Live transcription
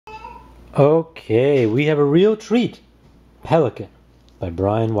Okay, we have a real treat. Pelican by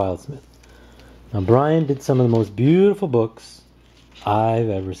Brian Wildsmith. Now, Brian did some of the most beautiful books I've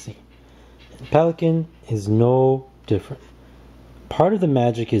ever seen. Pelican is no different. Part of the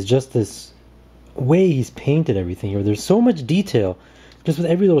magic is just this way he's painted everything here. There's so much detail, just with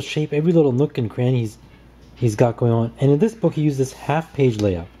every little shape, every little nook and cranny he's got going on. And in this book, he used this half-page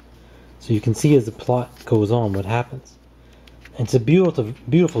layout, so you can see as the plot goes on what happens. And it's a beautiful,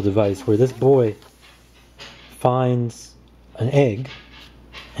 beautiful device where this boy finds an egg,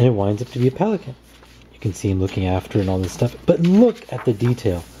 and it winds up to be a pelican. You can see him looking after it and all this stuff. But look at the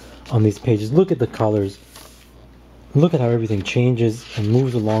detail on these pages. Look at the colors. Look at how everything changes and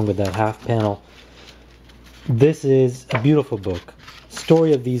moves along with that half panel. This is a beautiful book.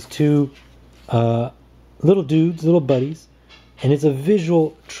 Story of these two little dudes, little buddies, and it's a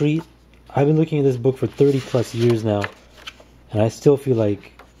visual treat. I've been looking at this book for 30 plus years now, and I still feel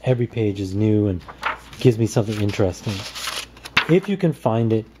like every page is new and gives me something interesting. If you can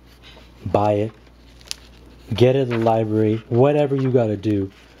find it, buy it, get it at the library, whatever you got to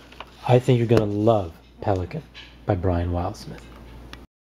do. I think you're going to love Pelican by Brian Wildsmith.